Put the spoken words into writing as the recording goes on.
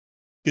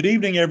Good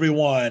evening,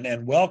 everyone,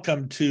 and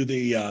welcome to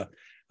the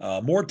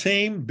More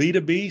Team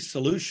B2B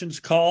Solutions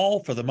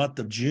call for the month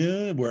of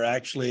June. We're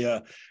actually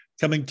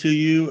coming to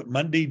you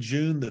Monday,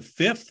 June the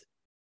 5th,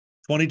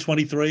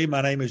 2023.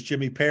 My name is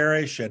Jimmy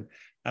Parrish, and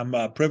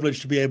I'm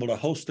privileged to be able to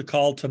host the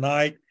call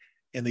tonight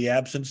in the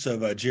absence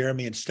of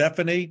Jeremy and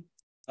Stephanie.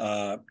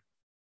 Their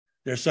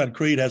son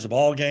Creed has a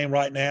ball game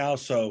right now,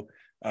 so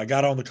I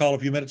got on the call a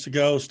few minutes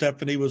ago.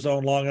 Stephanie was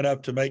on long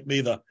enough to make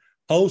me the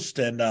host,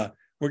 and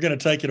we're going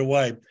to take it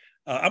away.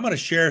 I'm going to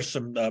share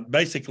some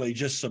basically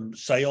just some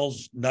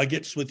sales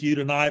nuggets with you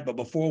tonight. But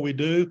before we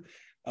do,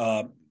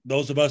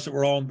 those of us that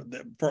were on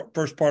the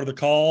first part of the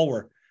call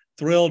were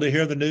thrilled to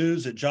hear the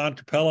news that John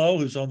Capello,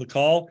 who's on the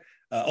call,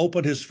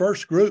 opened his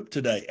first group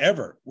today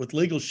ever with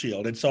Legal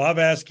Shield. And so I've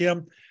asked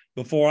him,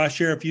 before I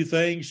share a few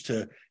things,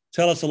 to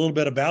tell us a little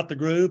bit about the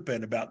group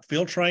and about the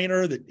field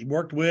trainer that he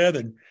worked with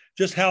and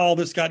just how all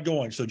this got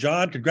going. So,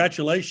 John,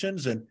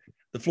 congratulations. And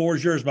the floor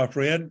is yours, my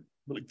friend.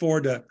 Look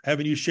forward to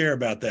having you share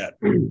about that.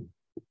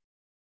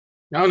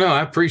 No,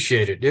 I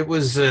appreciate it. It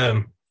was,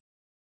 I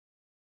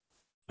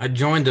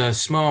joined a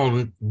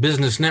small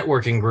business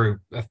networking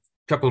group a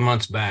couple of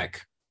months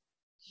back.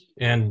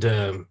 And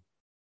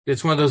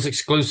it's one of those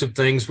exclusive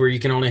things where you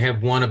can only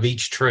have one of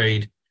each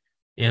trade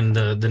in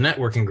the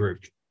networking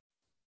group.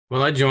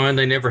 Well, I joined.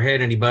 They never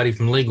had anybody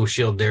from Legal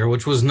Shield there,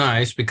 which was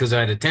nice because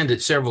I'd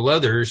attended several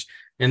others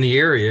in the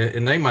area,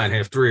 and they might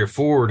have 3 or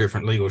 4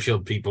 different Legal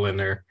Shield people in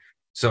there.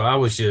 So I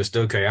was just,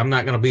 okay, I'm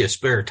not going to be a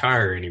spare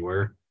tire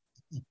anywhere.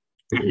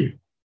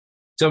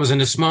 So I was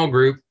in a small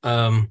group.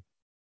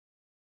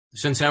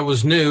 Since I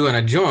was new and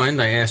I joined,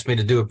 they asked me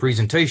to do a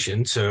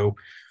presentation. So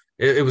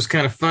it was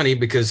kind of funny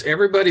because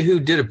everybody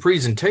who did a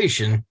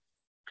presentation,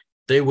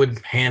 they would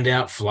hand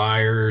out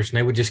flyers and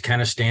they would just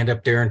kind of stand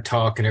up there and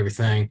talk and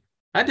everything.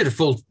 I did a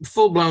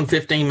full-blown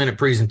 15-minute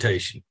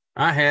presentation.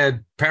 I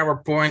had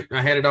PowerPoint.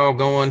 I had it all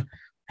going.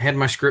 I had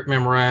my script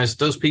memorized.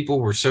 Those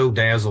people were so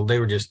dazzled. They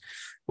were just,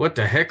 what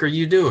the heck are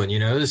you doing? You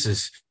know, this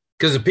is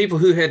because the people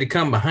who had to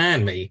come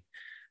behind me,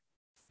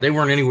 they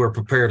weren't anywhere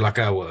prepared like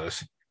I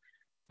was.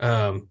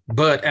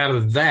 But out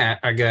of that,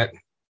 I got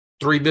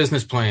 3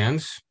 business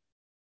plans,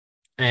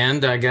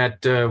 and I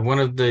got one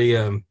of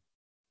the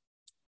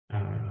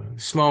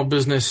small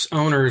business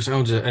owners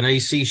owns an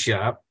AC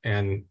shop,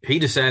 and he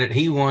decided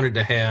he wanted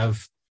to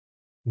have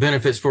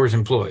benefits for his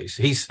employees.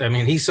 He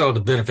saw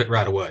the benefit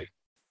right away.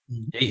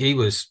 He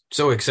was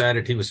so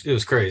excited. It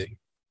was crazy.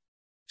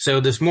 So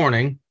this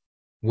morning,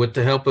 with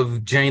the help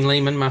of Jane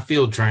Lehman, my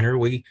field trainer,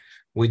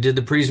 we did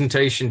the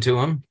presentation to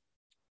him,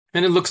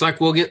 and it looks like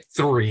we'll get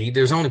 3.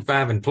 There's only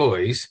 5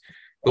 employees,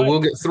 but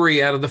we'll get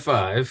 3 out of the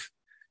 5.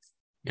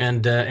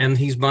 And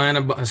he's buying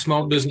a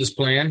small business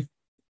plan.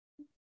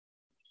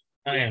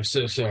 I am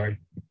so sorry.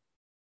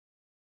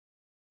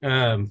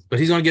 But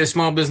he's going to get a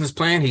small business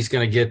plan. He's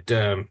going to get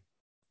and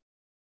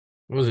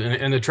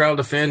the trial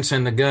defense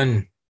and the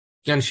gun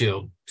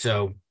shield.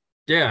 So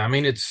yeah, I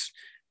mean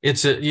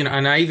it's a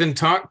and I even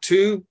talked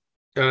to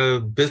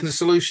business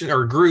solution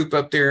or group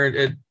up there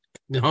at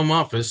the home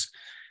office,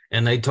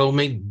 and they told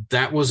me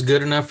that was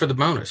good enough for the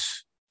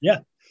bonus. Yeah.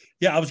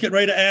 I was getting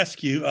ready to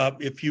ask you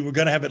if you were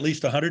going to have at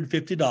least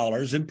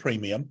 $150 in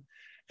premium,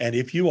 and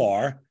if you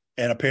are.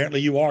 And apparently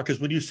you are,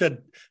 because when you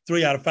said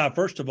 3 out of 5,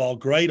 first of all,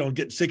 great on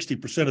getting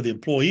 60% of the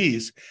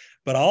employees.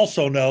 But I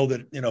also know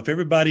that, if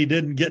everybody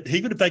didn't get,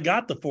 even if they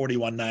got the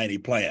 4190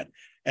 plan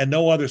and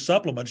no other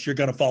supplements, you're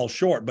going to fall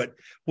short. But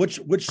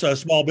which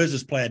small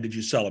business plan did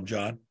you sell them,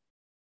 John?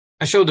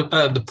 I showed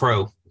the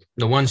Pro,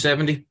 the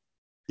 170.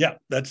 Yeah,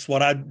 that's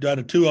what I've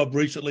done 2 of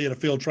recently in a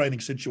field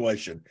training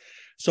situation.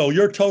 So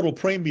your total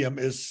premium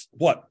is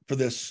what for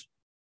this?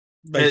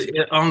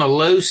 On the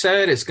low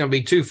side, it's going to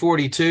be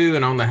 $242,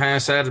 and on the high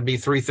side, it'll be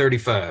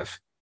 $335.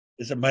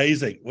 It's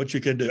amazing what you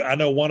can do. I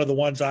know one of the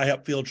ones I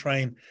helped field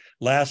train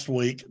last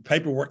week,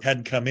 paperwork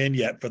hadn't come in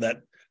yet for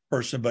that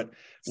person, but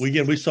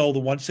we sold the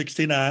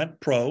 169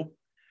 Pro,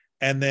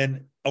 and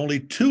then only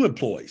 2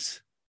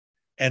 employees,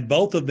 and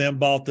both of them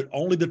bought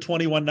only the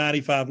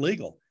 2195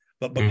 legal.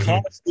 But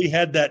because we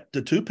had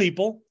the 2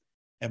 people,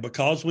 and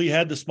because we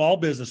had the small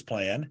business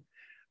plan,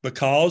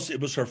 because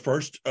it was her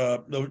first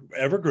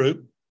ever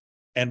group,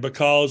 and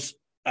because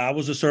I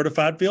was a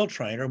certified field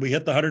trainer, we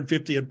hit the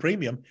 $150 in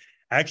premium,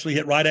 actually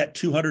hit right at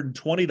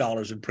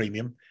 $220 in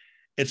premium.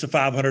 It's a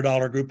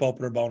 $500 group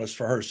opener bonus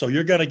for her. So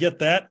you're going to get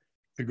that.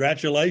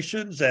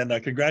 Congratulations. And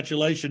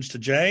congratulations to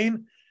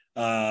Jane.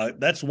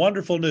 That's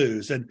wonderful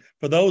news. And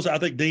for those, I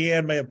think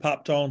Deanne may have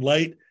popped on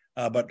late,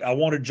 but I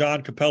wanted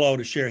John Capello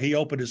to share. He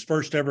opened his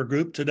first ever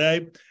group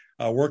today,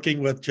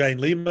 working with Jane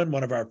Lehman,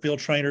 one of our field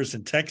trainers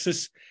in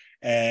Texas.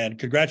 And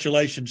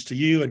congratulations to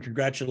you, and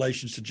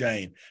congratulations to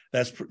Jane.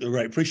 That's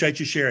great. Appreciate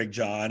you sharing,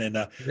 John. And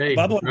hey,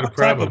 by the way,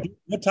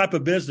 what type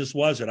of business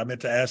was it? I meant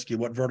to ask you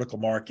what vertical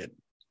market.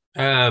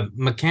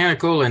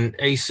 Mechanical and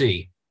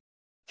AC.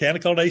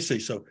 Mechanical and AC,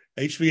 so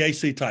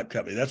HVAC type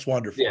company. That's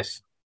wonderful.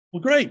 Yes.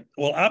 Well, great.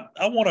 Well,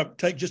 I want to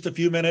take just a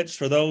few minutes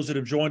for those that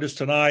have joined us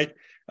tonight.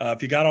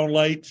 If you got on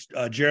late,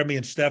 Jeremy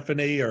and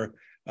Stephanie are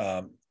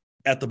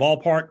at the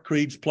ballpark.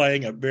 Creed's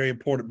playing a very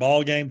important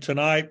ball game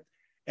tonight.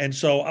 And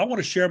so I want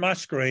to share my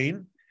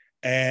screen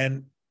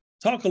and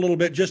talk a little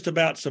bit just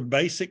about some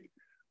basic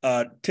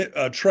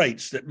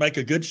traits that make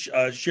a good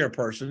share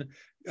person.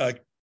 Can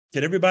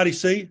everybody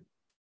see?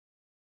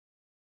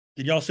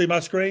 Can y'all see my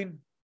screen?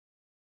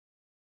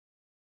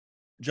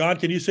 John,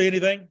 can you see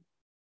anything?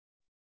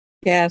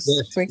 Yes,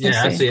 we can see.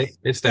 I see it.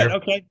 It's there.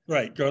 Okay,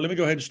 great. Let me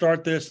go ahead and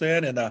start this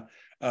then. And I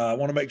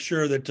want to make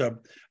sure that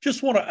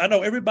I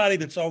know everybody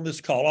that's on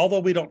this call, although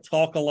we don't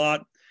talk a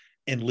lot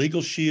in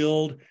Legal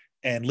Shield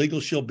and Legal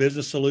Shield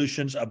Business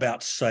Solutions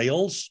about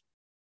sales.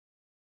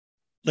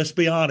 Let's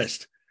be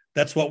honest.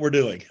 That's what we're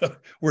doing.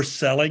 We're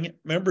selling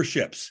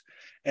memberships.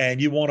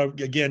 And you want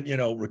to, again,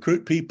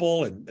 recruit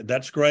people, and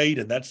that's great.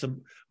 And that's the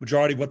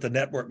majority of what the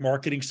network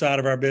marketing side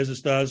of our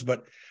business does.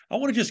 But I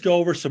want to just go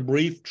over some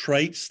brief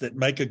traits that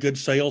make a good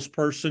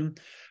salesperson.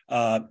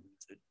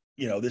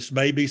 This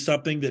may be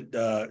something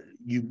that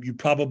you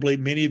probably,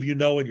 many of you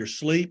know in your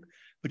sleep,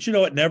 but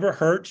it never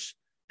hurts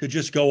to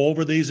just go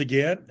over these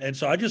again. And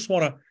so I just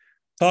want to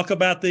talk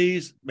about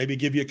these, maybe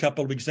give you a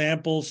couple of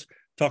examples,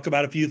 talk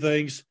about a few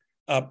things.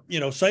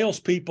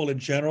 Salespeople in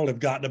general have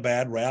gotten a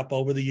bad rap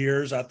over the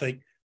years. I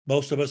think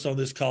most of us on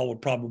this call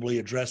would probably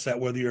address that,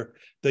 whether you're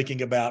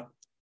thinking about,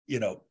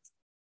 the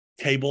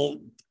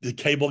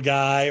cable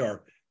guy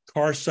or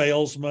car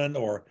salesman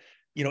or,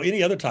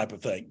 any other type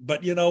of thing.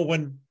 But,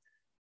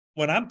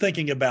 when I'm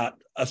thinking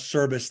about a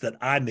service that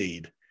I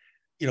need,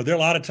 there are a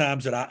lot of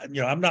times that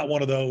I'm not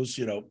one of those,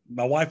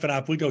 my wife and I,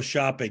 if we go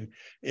shopping,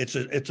 it's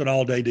an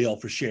all day deal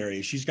for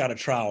Sherry. She's got to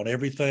try on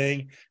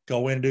everything,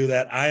 go in and do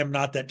that. I am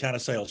not that kind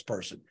of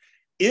salesperson.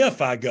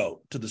 If I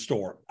go to the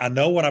store, I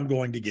know what I'm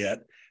going to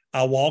get.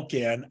 I walk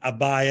in, I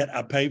buy it,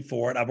 I pay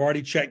for it. I've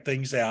already checked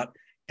things out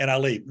and I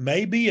leave.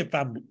 Maybe if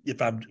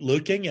I'm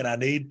looking and I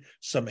need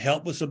some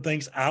help with some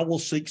things, I will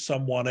seek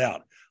someone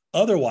out.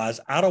 Otherwise,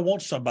 I don't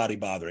want somebody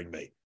bothering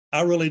me.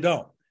 I really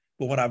don't.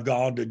 But when I've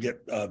gone to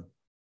get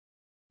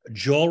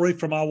jewelry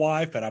for my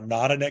wife, and I'm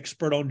not an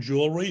expert on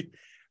jewelry,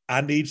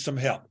 I need some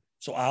help.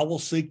 So I will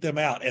seek them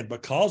out. And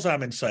because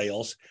I'm in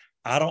sales,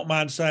 I don't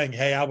mind saying,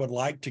 hey, I would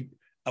like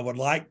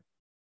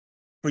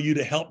for you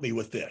to help me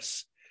with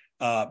this.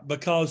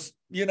 Because,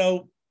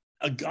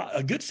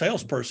 a good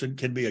salesperson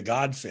can be a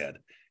godsend,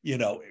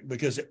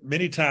 because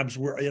many times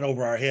we're in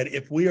over our head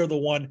if we are the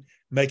one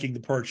making the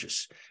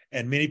purchase.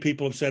 And many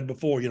people have said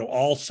before,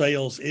 all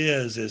sales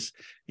is,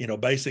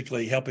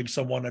 basically helping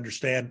someone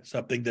understand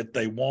something that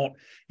they want,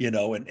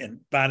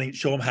 and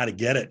show them how to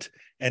get it.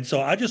 And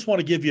so I just want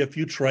to give you a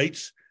few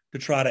traits to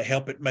try to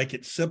help it, make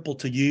it simple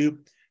to you.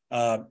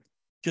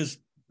 Because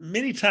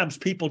many times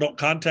people don't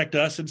contact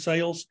us in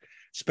sales,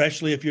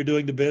 especially if you're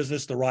doing the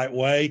business the right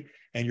way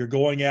and you're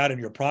going out and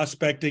you're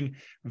prospecting.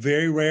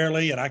 Very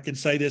rarely, and I can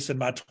say this in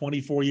my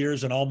 24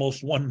 years and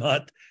almost 1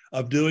 month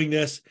of doing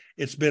this,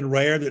 it's been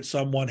rare that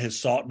someone has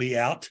sought me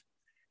out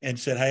and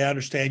said, hey, I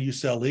understand you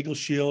sell Legal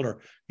Shield or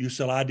you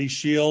sell ID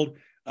Shield,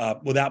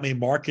 without me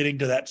marketing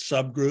to that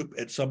subgroup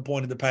at some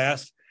point in the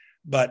past.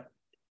 But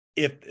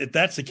if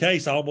that's the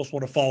case, I almost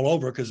want to fall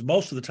over because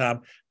most of the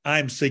time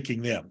I'm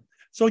seeking them.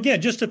 So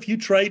again, just a few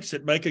traits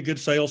that make a good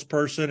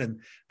salesperson, and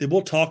then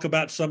we'll talk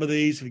about some of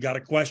these. If you got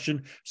a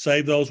question,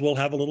 save those. We'll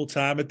have a little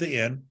time at the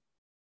end.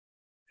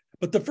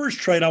 But the first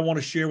trait I want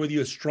to share with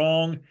you is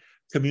strong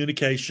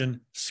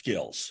communication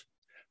skills.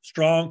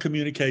 Strong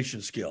communication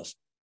skills.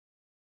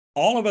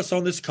 All of us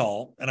on this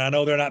call, and I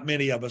know there are not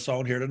many of us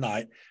on here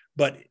tonight,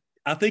 but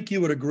I think you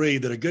would agree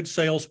that a good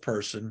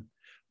salesperson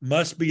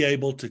must be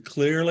able to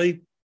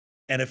clearly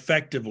and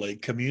effectively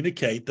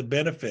communicate the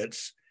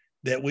benefits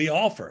that we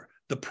offer,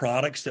 the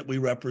products that we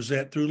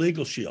represent through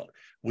Legal Shield.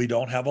 We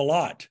don't have a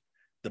lot.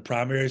 The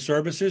primary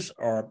services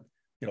are,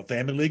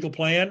 Family Legal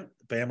Plan,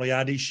 Family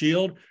ID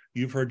Shield.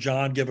 You've heard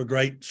John give a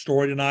great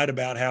story tonight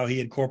about how he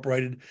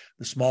incorporated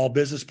the small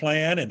business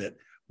plan and that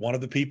one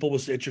of the people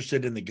was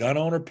interested in the gun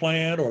owner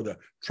plan or the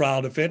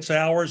trial defense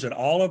hours, and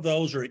all of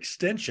those are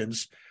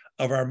extensions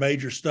of our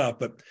major stuff.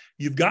 But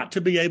you've got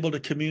to be able to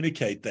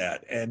communicate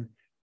that. And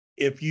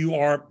if you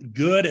are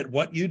good at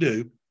what you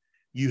do,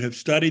 you have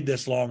studied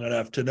this long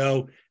enough to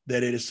know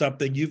that it is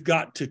something you've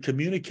got to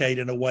communicate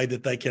in a way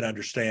that they can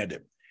understand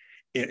it.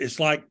 It's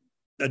like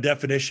a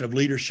definition of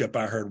leadership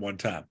I heard one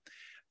time.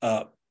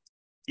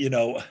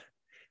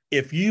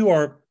 If you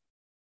are,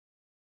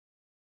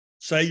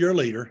 say you're a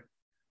leader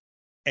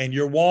and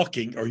you're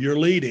walking or you're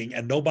leading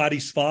and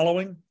nobody's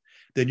following,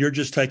 then you're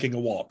just taking a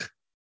walk.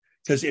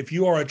 Because if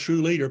you are a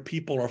true leader,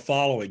 people are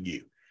following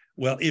you.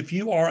 Well, if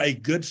you are a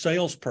good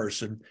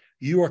salesperson,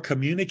 you are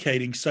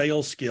communicating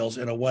sales skills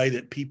in a way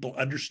that people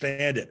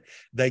understand it.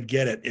 They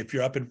get it. If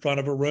you're up in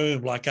front of a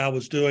room, like I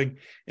was doing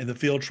in the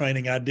field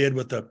training I did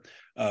with the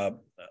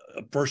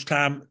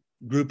first-time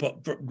group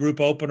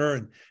opener,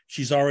 and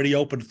she's already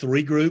opened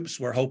 3 groups.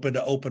 We're hoping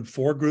to open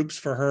 4 groups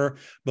for her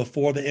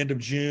before the end of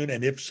June.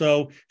 And if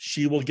so,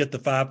 she will get the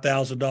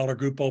 $5,000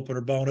 group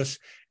opener bonus.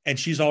 And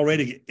she's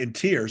already in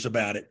tears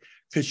about it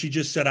because she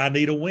just said, I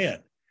need a win.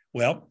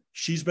 Well,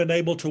 she's been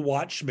able to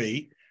watch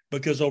me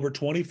because over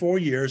 24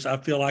 years, I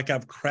feel like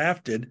I've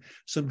crafted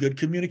some good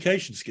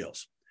communication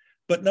skills.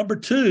 But number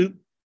two,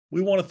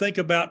 we want to think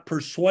about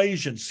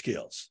persuasion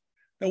skills.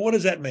 Now, what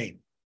does that mean?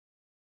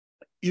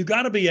 You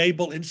got to be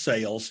able in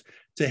sales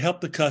to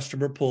help the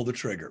customer pull the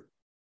trigger.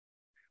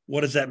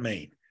 What does that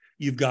mean?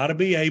 You've got to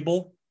be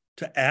able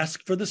to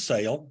ask for the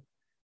sale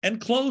and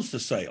close the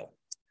sale.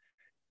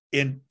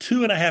 In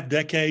 2.5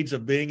 decades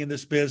of being in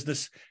this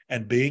business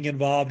and being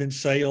involved in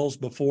sales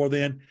before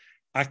then,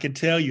 I can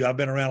tell you I've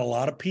been around a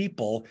lot of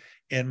people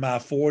in my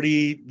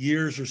 40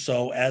 years or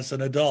so as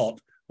an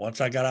adult. Once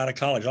I got out of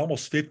college,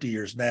 almost 50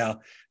 years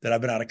now that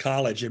I've been out of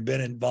college and been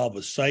involved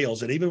with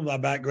sales. And even with my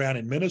background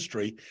in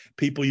ministry,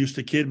 people used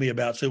to kid me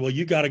about, say, well,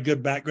 you got a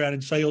good background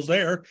in sales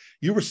there.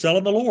 You were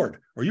selling the Lord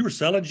or you were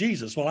selling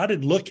Jesus. Well, I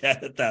didn't look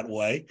at it that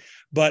way,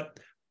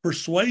 but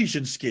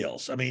persuasion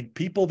skills. I mean,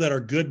 people that are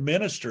good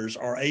ministers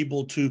are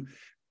able to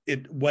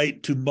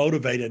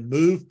motivate and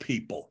move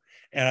people.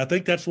 And I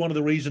think that's one of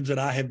the reasons that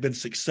I have been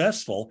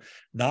successful,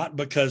 not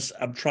because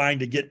I'm trying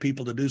to get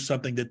people to do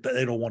something that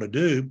they don't want to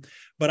do,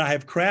 but I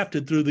have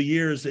crafted through the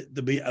years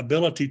the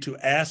ability to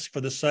ask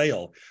for the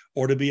sale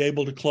or to be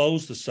able to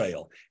close the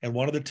sale. And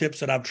one of the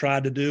tips that I've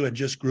tried to do in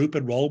just group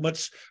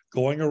enrollments,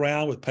 going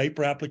around with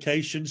paper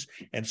applications,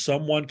 and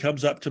someone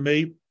comes up to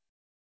me,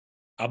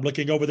 I'm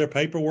looking over their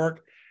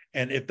paperwork,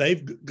 and if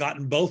they've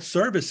gotten both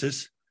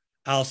services,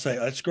 I'll say,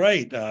 that's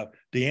great.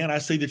 Deanne, I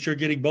see that you're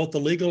getting both the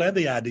legal and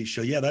the ID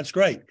show. Yeah, that's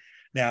great.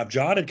 Now, if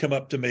John had come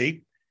up to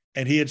me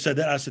and he had said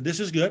that, I said, this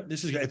is good.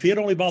 This is good. If he had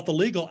only bought the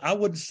legal, I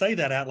wouldn't say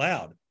that out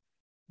loud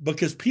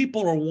because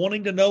people are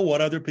wanting to know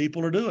what other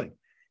people are doing.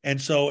 And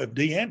so if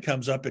Deanne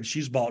comes up and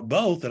she's bought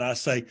both and I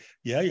say,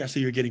 yeah, I see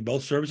you're getting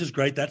both services.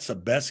 Great. That's the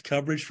best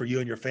coverage for you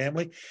and your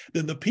family.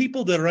 Then the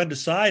people that are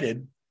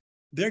undecided,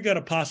 they're going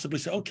to possibly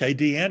say, okay,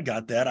 Deanne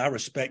got that. I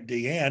respect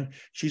Deanne.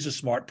 She's a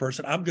smart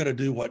person. I'm going to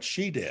do what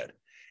she did.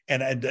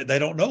 And they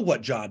don't know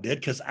what John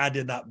did because I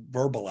did not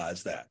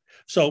verbalize that.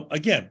 So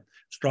again,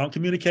 strong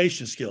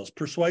communication skills,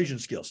 persuasion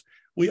skills.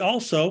 We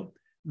also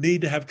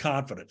need to have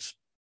confidence.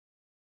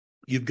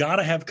 You've got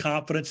to have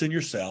confidence in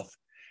yourself,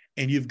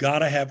 and you've got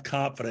to have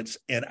confidence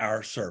in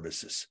our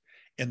services,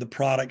 in the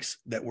products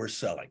that we're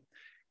selling,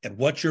 and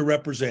what you're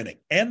representing,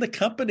 and the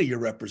company you're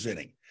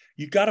representing.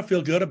 You've got to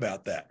feel good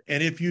about that.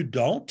 And if you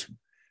don't,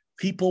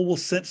 people will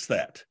sense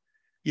that.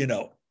 You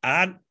know,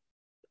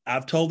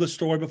 I've told this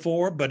story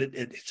before, but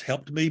it's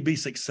helped me be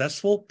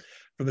successful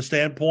from the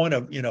standpoint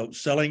of,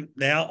 selling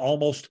now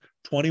almost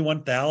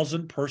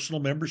 21,000 personal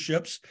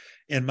memberships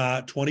in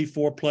my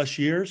 24 plus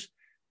years.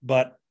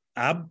 But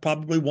I'm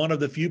probably one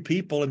of the few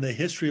people in the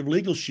history of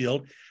Legal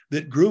Shield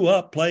that grew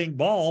up playing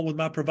ball with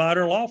my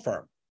provider law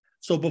firm.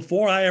 So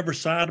before I ever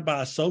signed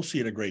my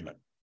associate agreement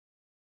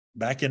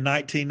back in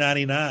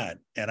 1999,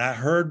 and I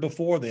heard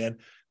before then,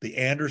 the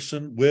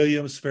Anderson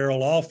Williams Farrell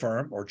Law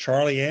Firm, or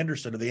Charlie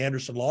Anderson of the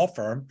Anderson Law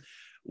Firm,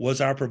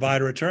 was our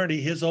provider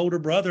attorney. His older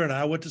brother and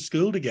I went to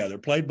school together,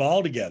 played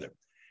ball together.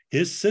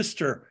 His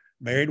sister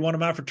married one of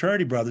my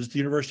fraternity brothers at the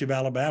University of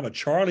Alabama.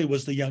 Charlie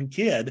was the young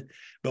kid,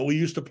 but we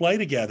used to play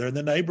together in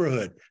the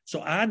neighborhood.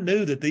 So I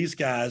knew that these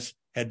guys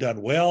had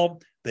done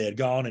well. They had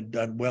gone and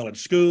done well in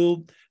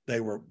school.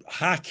 They were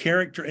high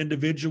character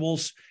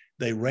individuals.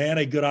 They ran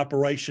a good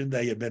operation.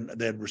 They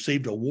had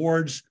received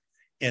awards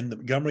in the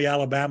Montgomery,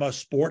 Alabama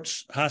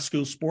high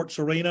school sports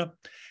arena.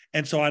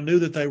 And so I knew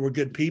that they were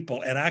good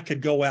people, and I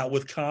could go out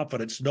with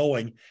confidence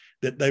knowing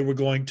that they were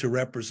going to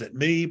represent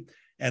me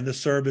and the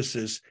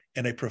services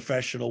in a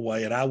professional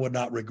way. And I would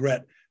not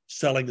regret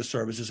selling the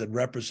services and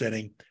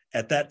representing,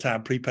 at that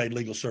time, Prepaid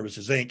Legal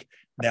Services, Inc.,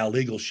 now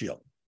Legal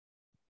Shield.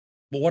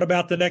 But what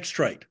about the next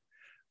trait?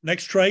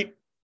 Next trait,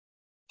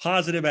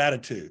 positive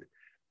attitude.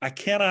 I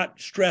cannot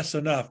stress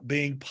enough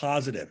being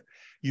positive.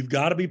 You've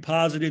got to be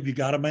positive. You've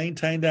got to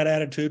maintain that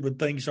attitude when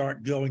things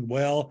aren't going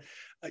well.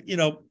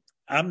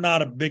 I'm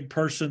not a big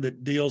person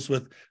that deals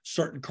with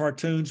certain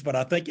cartoons, but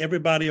I think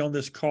everybody on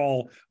this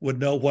call would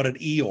know what an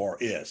Eeyore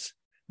is.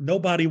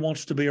 Nobody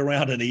wants to be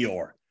around an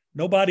Eeyore.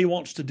 Nobody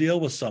wants to deal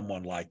with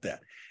someone like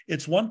that.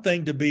 It's one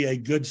thing to be a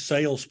good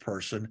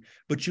salesperson,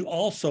 but you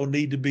also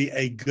need to be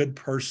a good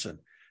person.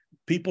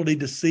 People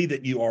need to see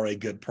that you are a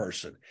good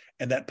person.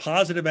 And that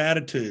positive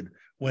attitude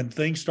when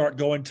things start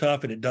going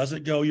tough and it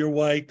doesn't go your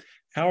way,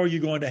 how are you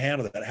going to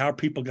handle that? How are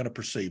people going to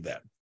perceive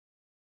that?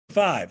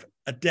 5,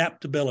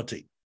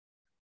 adaptability.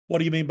 What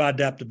do you mean by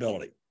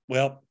adaptability?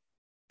 Well,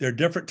 there are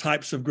different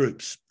types of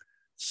groups.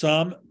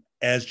 Some,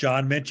 as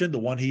John mentioned, the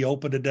one he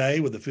opened today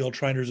with the field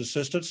trainer's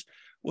assistants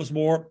was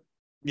more,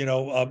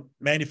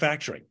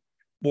 manufacturing,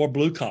 more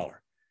blue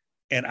collar.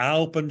 And I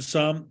opened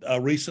some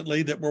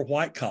recently that were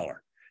white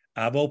collar.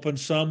 I've opened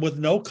some with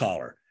no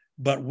collar.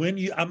 But when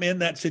I'm in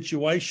that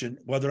situation,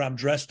 whether I'm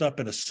dressed up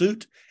in a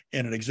suit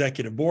in an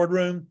executive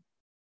boardroom,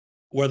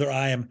 whether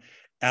I am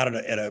out on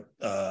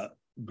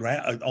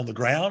the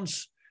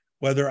grounds,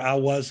 whether I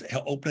was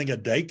opening a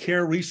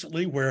daycare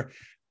recently where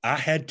I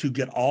had to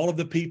get all of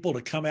the people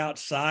to come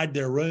outside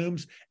their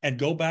rooms and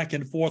go back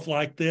and forth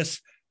like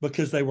this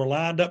because they were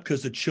lined up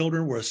because the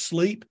children were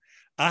asleep.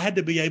 I had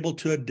to be able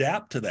to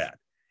adapt to that.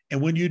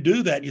 And when you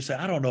do that, you say,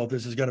 I don't know if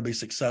this is going to be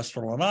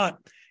successful or not.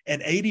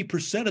 And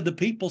 80% of the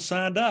people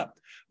signed up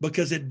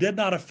because it did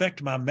not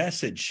affect my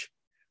message.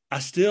 I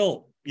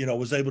still,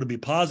 was able to be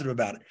positive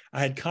about it.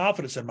 I had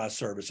confidence in my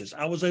services.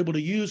 I was able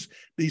to use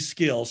these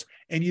skills,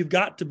 and you've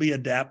got to be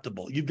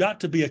adaptable. You've got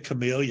to be a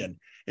chameleon,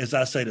 as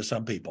I say to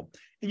some people.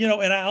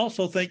 And I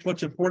also think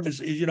what's important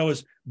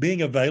is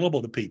being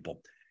available to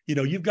people.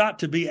 You've got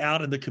to be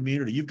out in the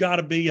community. You've got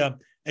to be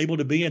able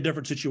to be in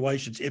different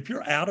situations. If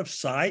you're out of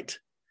sight,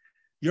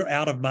 you're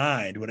out of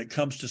mind when it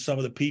comes to some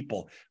of the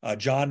people.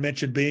 John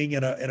mentioned being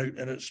in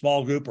a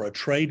small group or a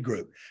trade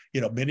group.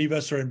 Many of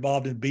us are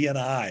involved in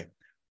BNI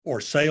or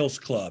sales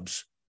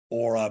clubs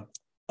or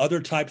other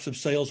types of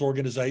sales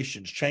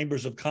organizations,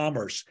 chambers of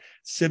commerce,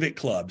 civic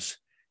clubs.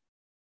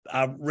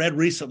 I've read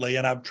recently,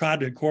 and I've tried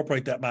to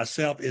incorporate that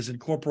myself, is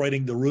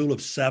incorporating the rule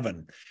of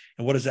 7.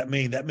 And what does that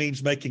mean? That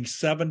means making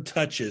 7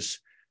 touches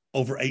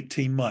over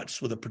 18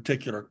 months with a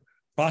particular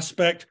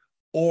prospect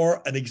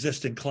or an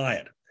existing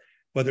client,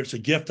 whether it's a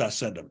gift I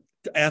send them,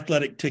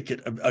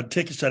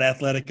 tickets to an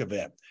athletic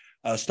event,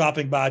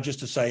 stopping by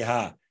just to say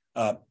hi,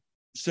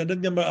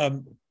 sending them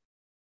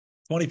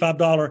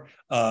 $25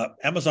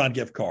 Amazon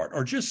gift card,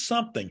 or just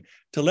something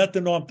to let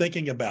them know I'm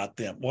thinking about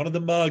them. One of the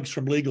mugs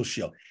from Legal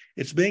Shield.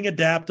 It's being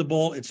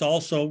adaptable. It's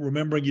also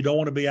remembering you don't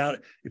want to be out.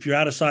 If you're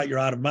out of sight, you're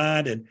out of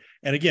mind. And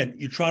again,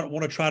 you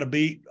want to try to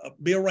be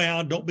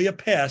around. Don't be a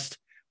pest,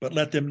 but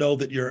let them know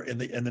that you're in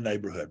the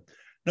neighborhood.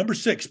 Number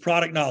 6,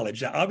 product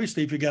knowledge. Now,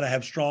 obviously, if you're going to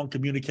have strong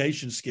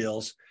communication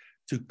skills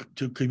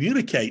to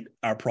communicate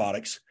our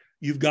products,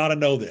 you've got to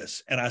know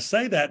this. And I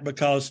say that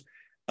because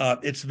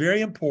it's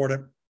very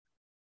important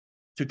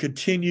to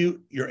continue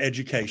your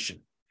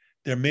education.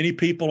 There are many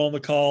people on the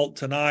call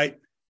tonight.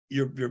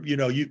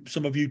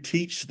 Some of you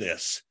teach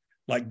this,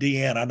 like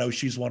Deanne. I know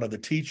she's one of the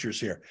teachers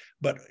here,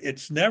 but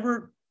it's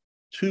never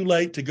too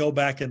late to go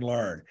back and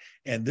learn.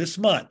 And this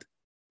month,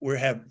 we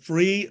have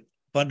free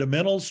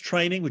fundamentals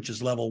training, which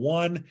is level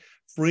 1,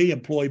 free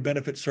employee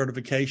benefit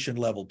certification,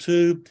 level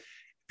 2. If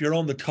you're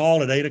on the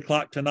call at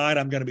 8:00 tonight,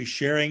 I'm going to be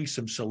sharing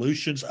some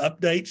solutions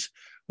updates,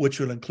 which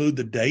will include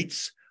the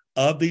dates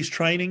of these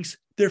trainings.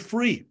 They're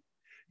free.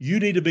 You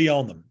need to be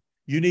on them.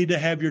 You need to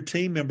have your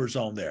team members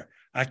on there.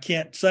 I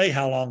can't say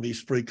how long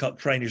these free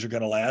trainings are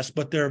going to last,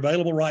 but they're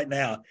available right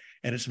now,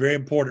 and it's very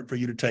important for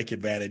you to take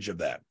advantage of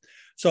that.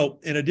 So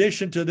in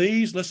addition to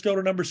these, let's go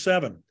to number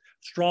 7,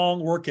 strong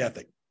work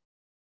ethic.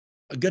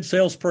 A good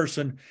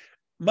salesperson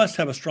must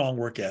have a strong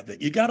work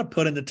ethic. You got to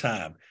put in the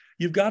time.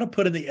 You've got to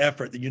put in the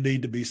effort that you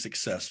need to be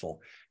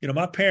successful.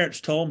 My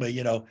parents told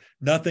me,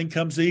 nothing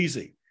comes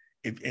easy.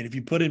 If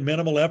you put in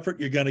minimal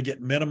effort, you're going to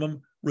get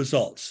minimum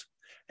results.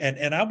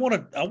 And I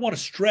want to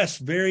stress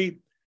very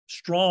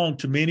strong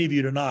to many of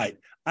you tonight.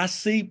 I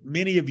see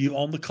many of you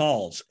on the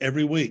calls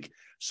every week.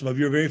 Some of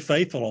you are very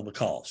faithful on the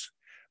calls.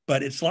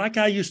 But it's like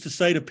I used to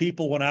say to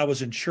people when I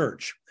was in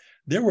church.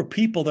 There were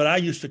people that I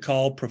used to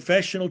call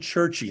professional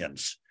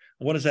churchians.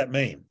 What does that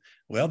mean?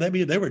 Well, they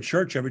were at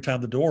church every time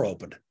the door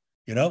opened.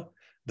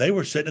 They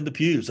were sitting in the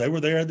pews. They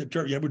were there in the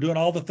church. They were doing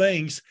all the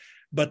things.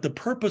 But the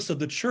purpose of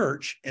the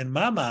church, in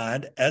my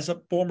mind, as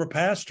a former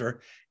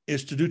pastor,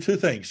 is to do 2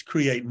 things: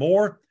 create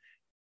more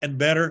and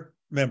better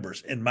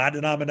members. In my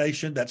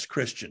denomination, that's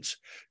Christians,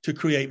 to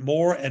create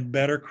more and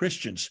better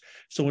Christians.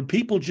 So when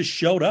people just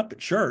showed up at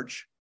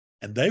church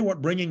and they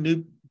weren't bringing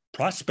new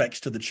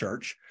prospects to the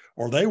church,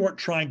 or they weren't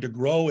trying to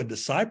grow in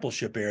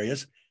discipleship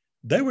areas,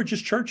 they were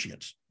just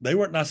churchians. They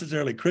weren't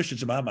necessarily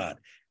Christians in my mind.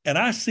 And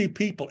I see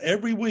people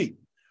every week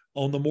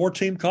on the More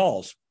Team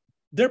calls.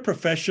 They're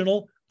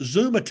professional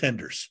Zoom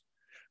attenders.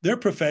 They're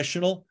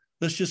professional,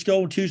 let's just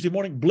go on Tuesday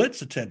morning,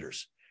 Blitz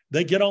attenders.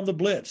 They get on the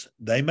Blitz.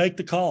 They make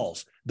the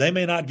calls. They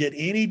may not get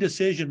any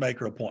decision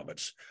maker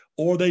appointments,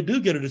 or they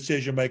do get a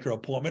decision maker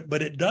appointment,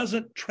 but it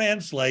doesn't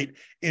translate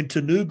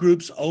into new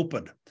groups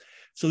opened.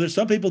 So there's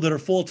some people that are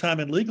full-time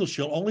in Legal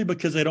Shield only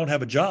because they don't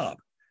have a job,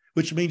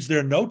 which means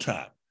they're no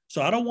time.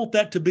 So I don't want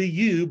that to be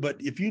you, but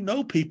if you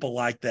know people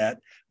like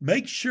that,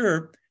 make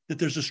sure that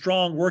there's a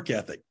strong work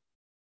ethic.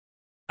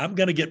 I'm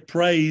going to get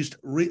praised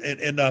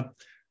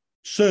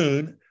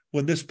soon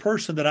when this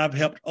person that I've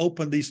helped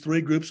open these 3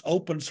 groups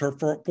opens her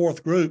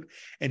 4th group,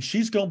 and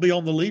she's going to be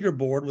on the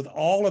leaderboard with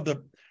all of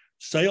the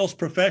sales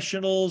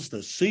professionals,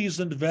 the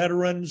seasoned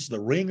veterans, the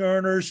ring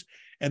earners,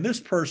 and this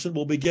person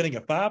will be getting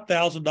a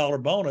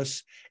 $5,000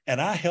 bonus, and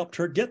I helped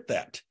her get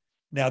that.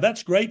 Now,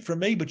 that's great for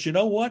me, but you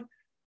know what?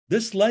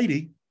 This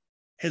lady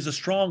has a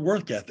strong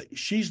work ethic.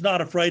 She's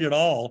not afraid at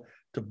all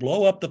to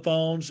blow up the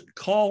phones,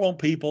 call on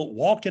people,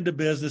 walk into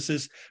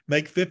businesses,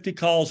 make 50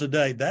 calls a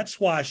day. That's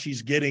why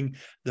she's getting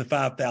the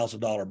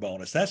 $5,000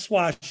 bonus. That's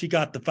why she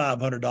got the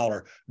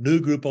 $500 new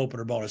group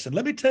opener bonus. And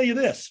let me tell you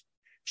this,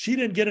 she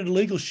didn't get into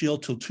Legal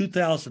Shield till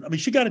 2000.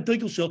 She got into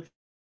Legal Shield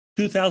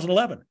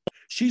 2011.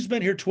 She's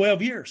been here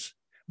 12 years,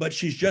 but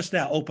she's just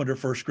now opened her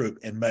first group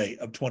in May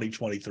of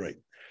 2023.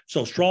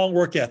 So strong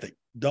work ethic.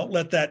 Don't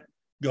let that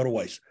go to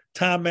waste.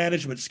 Time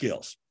management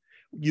skills.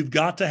 You've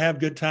got to have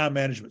good time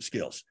management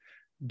skills.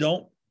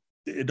 Don't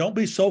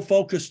be so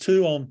focused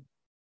too on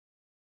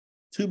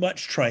too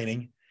much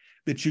training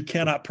that you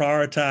cannot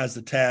prioritize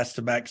the task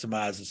to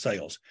maximize the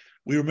sales.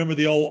 We remember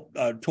the old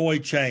toy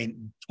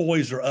chain,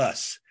 Toys R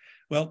Us.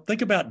 Well,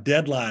 think about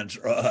deadlines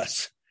for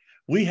us.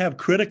 We have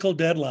critical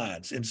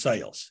deadlines in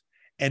sales.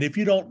 And if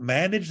you don't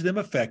manage them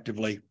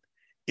effectively,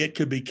 it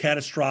could be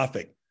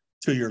catastrophic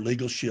to your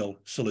Legal Shield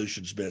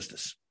Solutions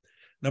business.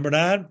 Number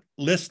 9,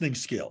 listening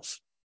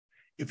skills.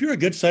 If you're a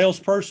good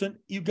salesperson,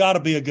 you've got to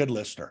be a good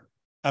listener.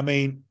 I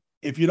mean,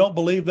 if you don't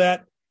believe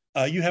that,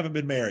 you haven't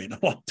been married in a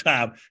long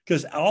time,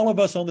 because all of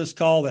us on this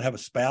call that have a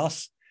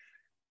spouse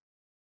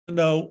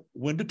know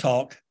when to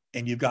talk,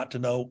 and you've got to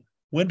know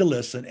when to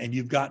listen, and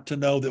you've got to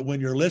know that when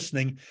you're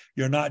listening,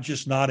 you're not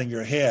just nodding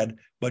your head,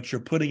 but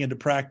you're putting into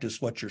practice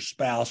what your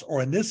spouse,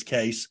 or in this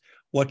case,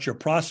 what your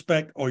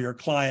prospect or your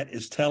client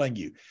is telling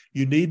you.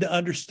 You need to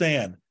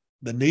understand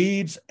the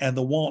needs and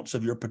the wants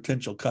of your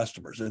potential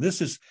customers. And this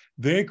is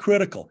very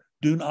critical.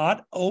 Do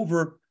not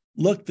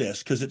overlook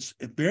this, because it's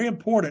very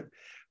important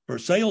for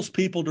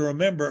salespeople to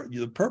remember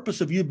the purpose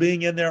of you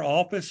being in their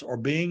office or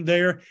being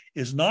there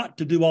is not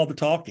to do all the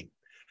talking.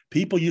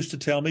 People used to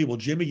tell me, well,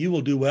 Jimmy, you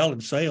will do well in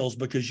sales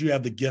because you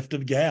have the gift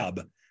of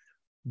gab.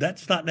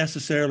 That's not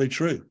necessarily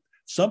true.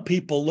 Some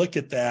people look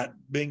at that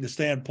being the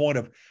standpoint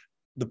of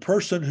the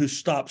person who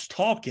stops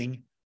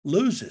talking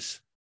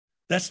loses.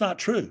 That's not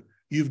true.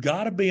 You've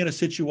got to be in a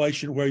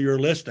situation where you're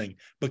listening,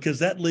 because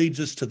that leads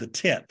us to the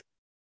 10th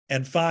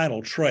and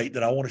final trait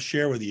that I want to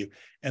share with you,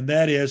 and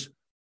that is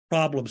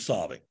problem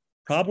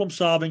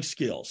solving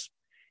skills.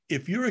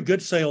 If you're a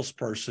good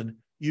salesperson,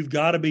 you've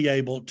got to be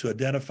able to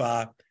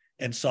identify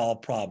and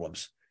solve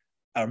problems.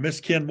 I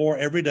miss Ken Moore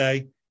every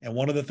day, and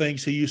one of the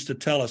things he used to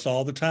tell us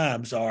all the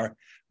times are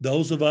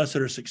those of us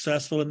that are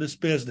successful in this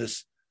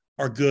business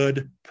are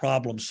good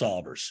problem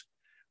solvers.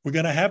 We're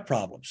going to have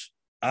problems.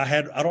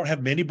 I don't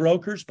have many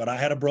brokers, but I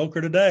had a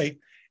broker today,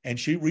 and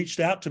she reached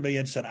out to me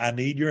and said, I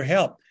need your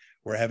help.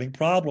 We're having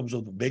problems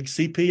with a big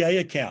CPA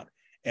account,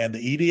 and the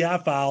EDI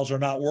files are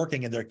not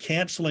working, and they're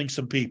canceling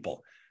some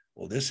people.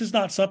 Well, this is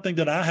not something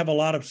that I have a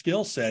lot of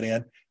skill set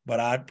in, but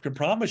I can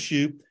promise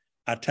you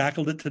I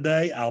tackled it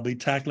today. I'll be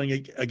tackling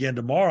it again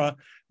tomorrow,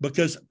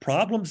 because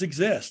problems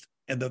exist.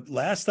 And the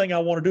last thing I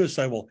want to do is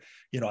say, well,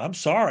 I'm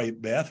sorry,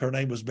 Beth. Her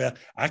name was Beth.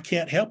 I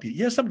can't help you.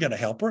 Yes, I'm going to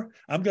help her.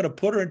 I'm going to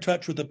put her in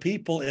touch with the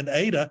people in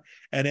ADA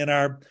and in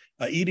our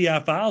EDI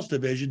files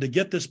division to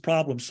get this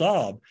problem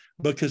solved,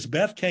 because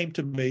Beth came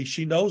to me.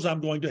 She knows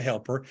I'm going to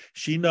help her.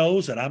 She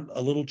knows that I'm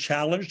a little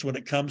challenged when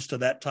it comes to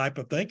that type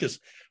of thing, because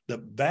the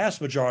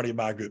vast majority of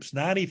my groups,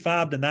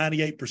 95 to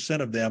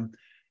 98% of them,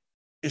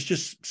 it's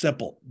just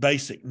simple,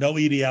 basic, no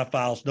EDI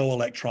files, no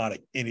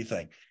electronic,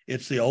 anything.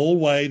 It's the old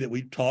way that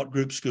we taught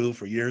group school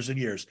for years and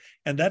years.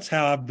 And that's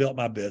how I've built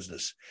my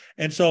business.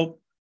 And so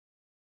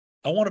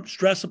I want to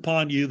stress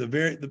upon you the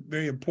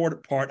very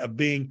important part of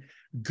being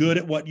good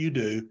at what you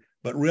do,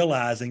 but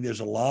realizing there's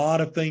a lot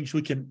of things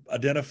we can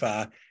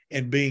identify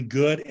in being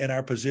good in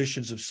our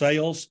positions of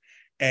sales.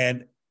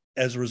 And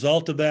as a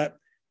result of that,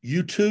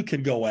 you too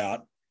can go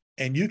out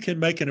and you can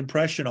make an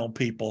impression on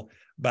people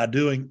by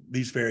doing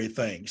these very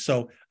things.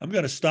 So I'm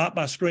going to stop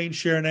my screen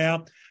share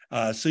now,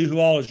 see who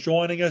all is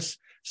joining us,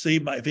 see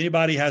if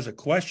anybody has a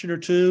question or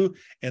two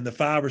in the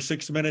 5 or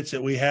 6 minutes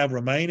that we have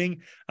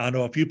remaining. I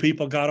know a few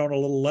people got on a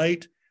little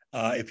late.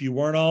 If you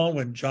weren't on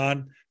when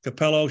John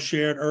Capello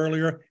shared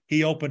earlier,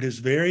 he opened his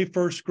very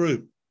first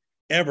group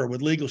ever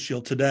with Legal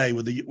Shield today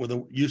with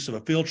the use of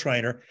a field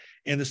trainer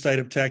in the state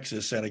of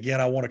Texas. And again,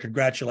 I want to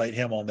congratulate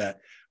him on that.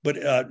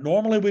 But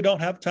normally we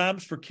don't have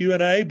times for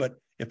Q&A, but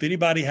if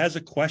anybody has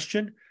a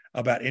question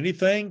about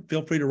anything,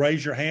 feel free to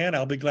raise your hand.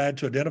 I'll be glad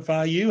to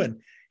identify you. And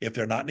if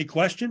there are not any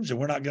questions, and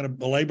we're not going to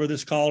belabor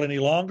this call any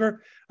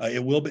longer,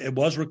 it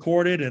was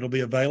recorded. And it'll be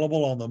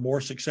available on the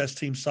More Success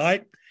Team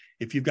site.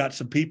 If you've got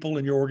some people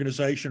in your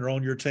organization or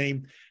on your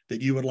team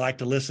that you would like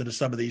to listen to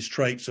some of these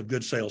traits of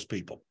good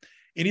salespeople.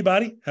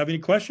 Anybody have any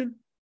question?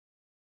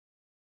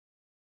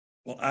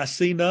 Well, I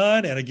see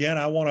none. And again,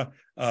 I want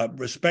to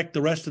respect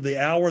the rest of the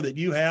hour that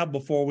you have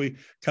before we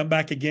come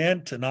back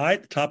again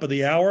tonight, top of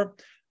the hour.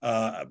 There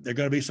are going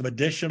to be some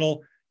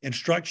additional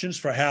instructions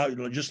for how,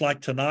 just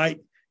like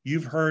tonight,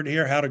 you've heard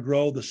here how to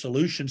grow the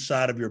solution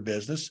side of your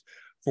business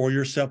for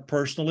yourself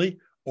personally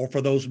or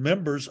for those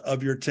members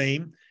of your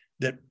team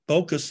that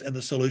focus in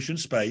the solution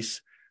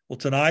space. Well,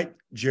 tonight,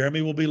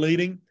 Jeremy will be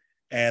leading,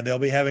 and they'll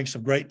be having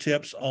some great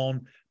tips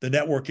on the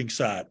networking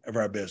side of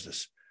our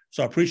business.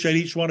 So I appreciate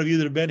each one of you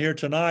that have been here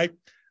tonight.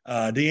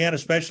 Deanne,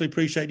 especially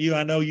appreciate you.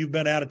 I know you've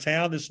been out of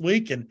town this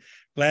week, and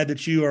glad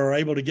that you are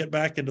able to get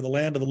back into the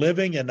land of the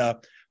living, and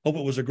hope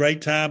it was a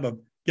great time of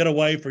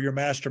getaway for your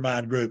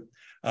mastermind group.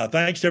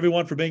 Thanks to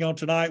everyone for being on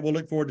tonight. We'll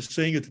look forward to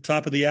seeing you at the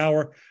top of the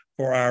hour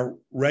for our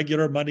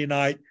regular Monday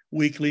night,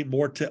 weekly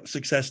More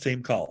Success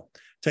Team call.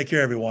 Take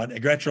care, everyone.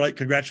 And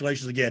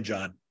congratulations again,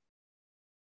 John.